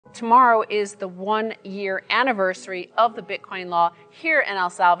tomorrow is the 1-year anniversary of the Bitcoin law here in El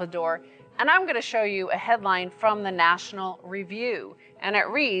Salvador. And I'm going to show you a headline from the National Review. And it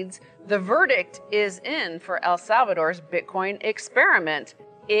reads, "The verdict is in for El Salvador's Bitcoin experiment.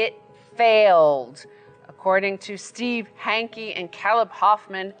 It failed." According to Steve Hanke and Caleb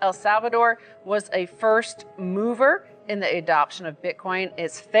Hoffman, El Salvador was a first mover in the adoption of Bitcoin.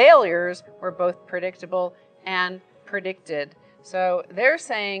 Its failures were both predictable and predicted. So they're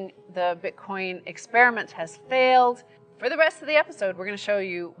saying the Bitcoin experiment has failed. For the rest of the episode, we're going to show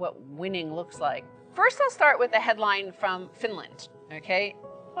you what winning looks like. First, I'll start with a headline from Finland, okay?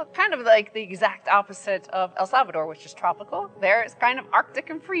 Well, kind of like the exact opposite of El Salvador, which is tropical. There, it's kind of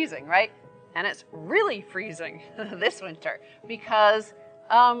Arctic and freezing, right? And it's really freezing this winter because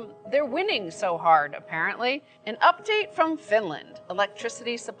they're winning so hard, apparently. An update from Finland.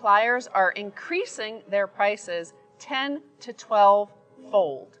 Electricity suppliers are increasing their prices 10 to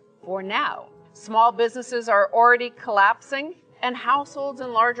 12-fold for now. Small businesses are already collapsing, and households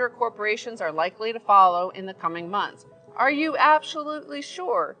and larger corporations are likely to follow in the coming months. Are you absolutely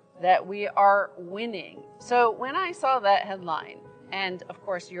sure that we are winning? So when I saw that headline, and of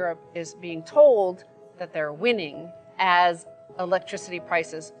course Europe is being told that they're winning as electricity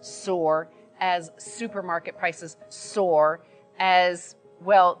prices soar, as supermarket prices soar, as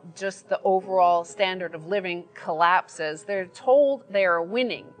well, just the overall standard of living collapses. They're told they are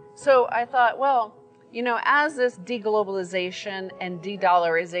winning. So I thought, well, you know, as this deglobalization and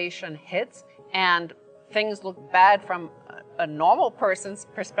de-dollarization hits and things look bad from a normal person's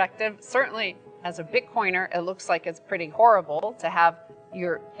perspective, certainly as a Bitcoiner, it looks like it's pretty horrible to have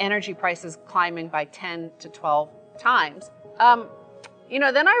your energy prices climbing by 10 to 12 times. You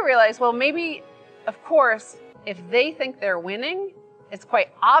know, then I realized, well, maybe, of course, if they think they're winning, it's quite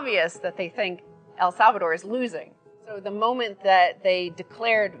obvious that they think El Salvador is losing. So the moment that they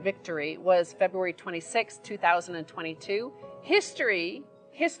declared victory was February 26, 2022. History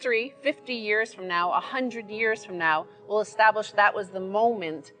 50 years from now, 100 years from now, will establish that was the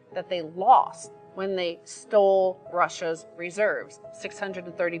moment that they lost when they stole Russia's reserves,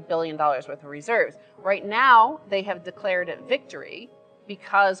 $630 billion worth of reserves. Right now, they have declared it victory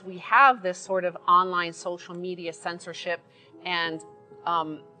because we have this sort of online social media censorship and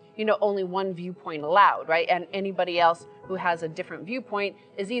you know, only one viewpoint allowed, right? And anybody else who has a different viewpoint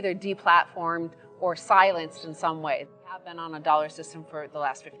is either deplatformed or silenced in some way. We have been on a dollar system for the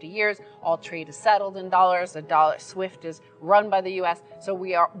last 50 years. All trade is settled in dollars. The dollar SWIFT is run by the US. So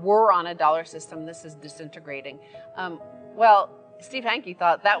we're on a dollar system. This is disintegrating. Well, Steve Hanke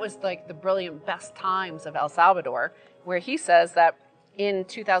thought that was like the brilliant best times of El Salvador, where he says that in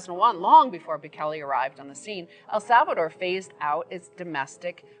 2001, long before Bukele arrived on the scene, El Salvador phased out its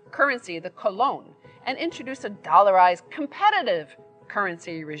domestic currency, the colón, and introduced a dollarized competitive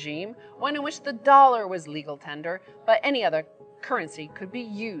currency regime, one in which the dollar was legal tender, but any other currency could be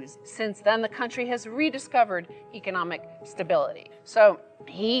used. Since then, the country has rediscovered economic stability. So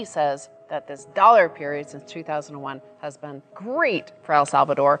he says that this dollar period since 2001 has been great for El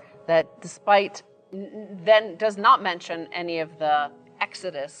Salvador, that despite then does not mention any of the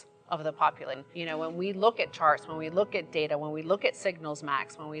exodus of the population. You know, when we look at charts, when we look at data, when we look at signals,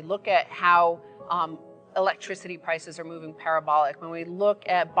 Max, when we look at how electricity prices are moving parabolic, when we look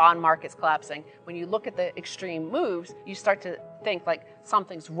at bond markets collapsing, when you look at the extreme moves, you start to think like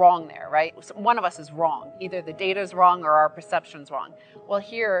something's wrong there, right? One of us is wrong. Either the data is wrong or our perception's wrong. Well,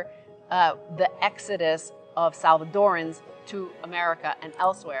 here, the exodus of Salvadorans to America and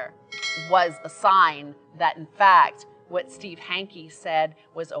elsewhere was a sign that, in fact, what Steve Hanke said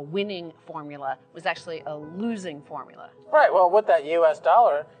was a winning formula was actually a losing formula. Right. Well, with that U.S.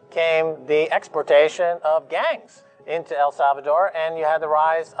 dollar came the exportation of gangs into El Salvador, and you had the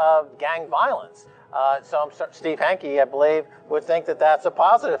rise of gang violence. So Steve Hanke, I believe, would think that that's a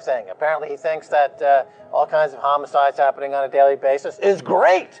positive thing. Apparently, he thinks that all kinds of homicides happening on a daily basis is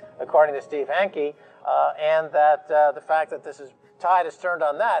great, according to Steve Hanke, and that the fact that this tide is turned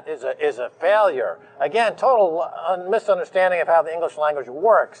on that is a failure. Again, total misunderstanding of how the English language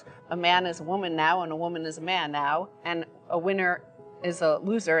works. A man is a woman now, and a woman is a man now, and a winner is a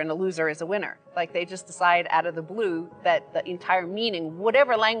loser, and a loser is a winner. Like, they just decide out of the blue that the entire meaning,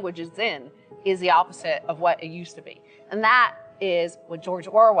 whatever language it's in, is the opposite of what it used to be. And that is what George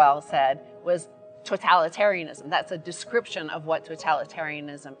Orwell said was totalitarianism. That's a description of what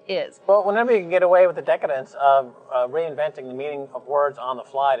totalitarianism is. Well, whenever you can get away with the decadence of reinventing the meaning of words on the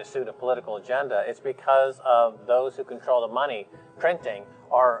fly to suit a political agenda, it's because of those who control the money printing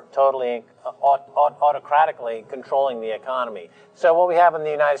are totally autocratically controlling the economy. So what we have in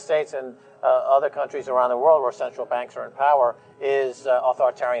the United States and other countries around the world where central banks are in power is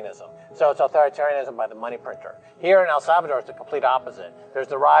authoritarianism. So it's authoritarianism by the money printer. Here in El Salvador, it's the complete opposite. There's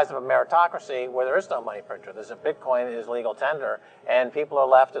the rise of a meritocracy where there is no money printer. There's a Bitcoin is legal tender, and people are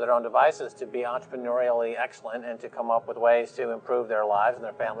left to their own devices to be entrepreneurially excellent and to come up with ways to improve their lives and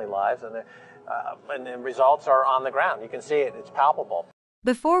their family lives, and the results are on the ground. You can see it, it's palpable.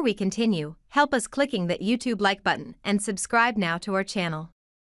 Before we continue, help us clicking that YouTube like button and subscribe now to our channel.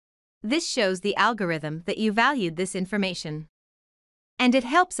 This shows the algorithm that you valued this information. And it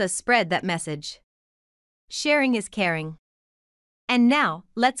helps us spread that message. Sharing is caring. And now,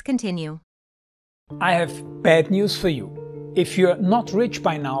 let's continue. I have bad news for you. If you're not rich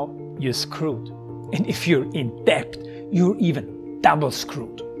by now, you're screwed. And if you're in debt, you're even double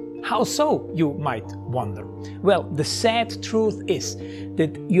screwed. How so, you might wonder? Well, the sad truth is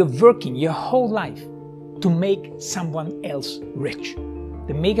that you're working your whole life to make someone else rich.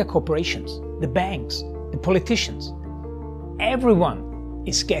 The mega corporations, the banks, the politicians, everyone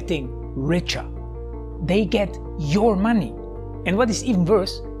is getting richer. They get your money. And what is even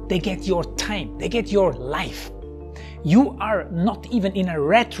worse, they get your time, they get your life. You are not even in a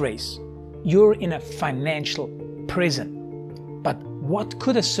rat race, you're in a financial prison. But what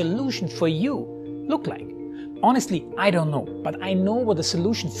could a solution for you look like? Honestly, I don't know, but I know what a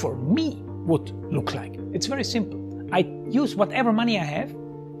solution for me would look like. It's very simple. I use whatever money I have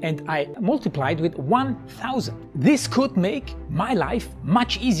and I multiply it with 1,000. This could make my life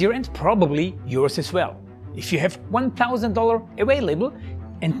much easier and probably yours as well. If you have $1,000 available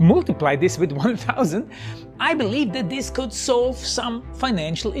and multiply this with 1,000, I believe that this could solve some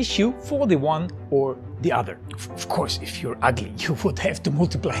financial issue for the one or the other. Of course, if you're ugly, you would have to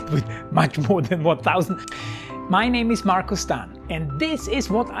multiply it with much more than 1,000. My name is Markus Dahn, and this is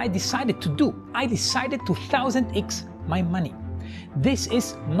what I decided to do. I decided to 1000x my money. This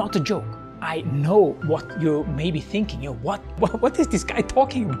is not a joke. I know what you may be thinking. What is this guy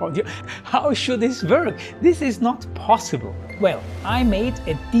talking about? How should this work? This is not possible. Well, I made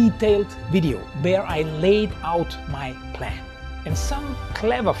a detailed video where I laid out my plan. And some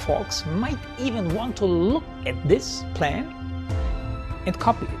clever folks might even want to look at this plan and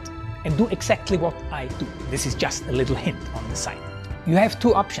copy it and do exactly what I do. This is just a little hint on the side. You have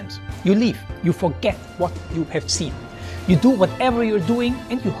two options. You leave, you forget what you have seen. You do whatever you're doing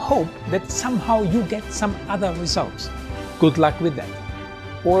and you hope that somehow you get some other results. Good luck with that.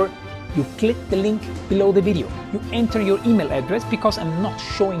 Or you click the link below the video. You enter your email address because I'm not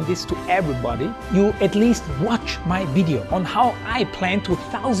showing this to everybody. You at least watch my video on how I plan to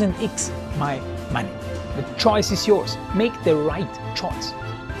 1000x my money. The choice is yours. Make the right choice.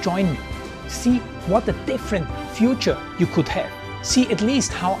 Join me. See what a different future you could have. See at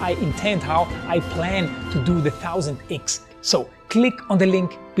least how I intend, how I plan to do the 1000x. So click on the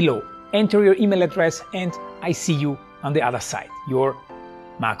link below, enter your email address, and I see you on the other side. Your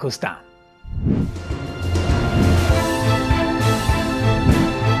Markus Dahn.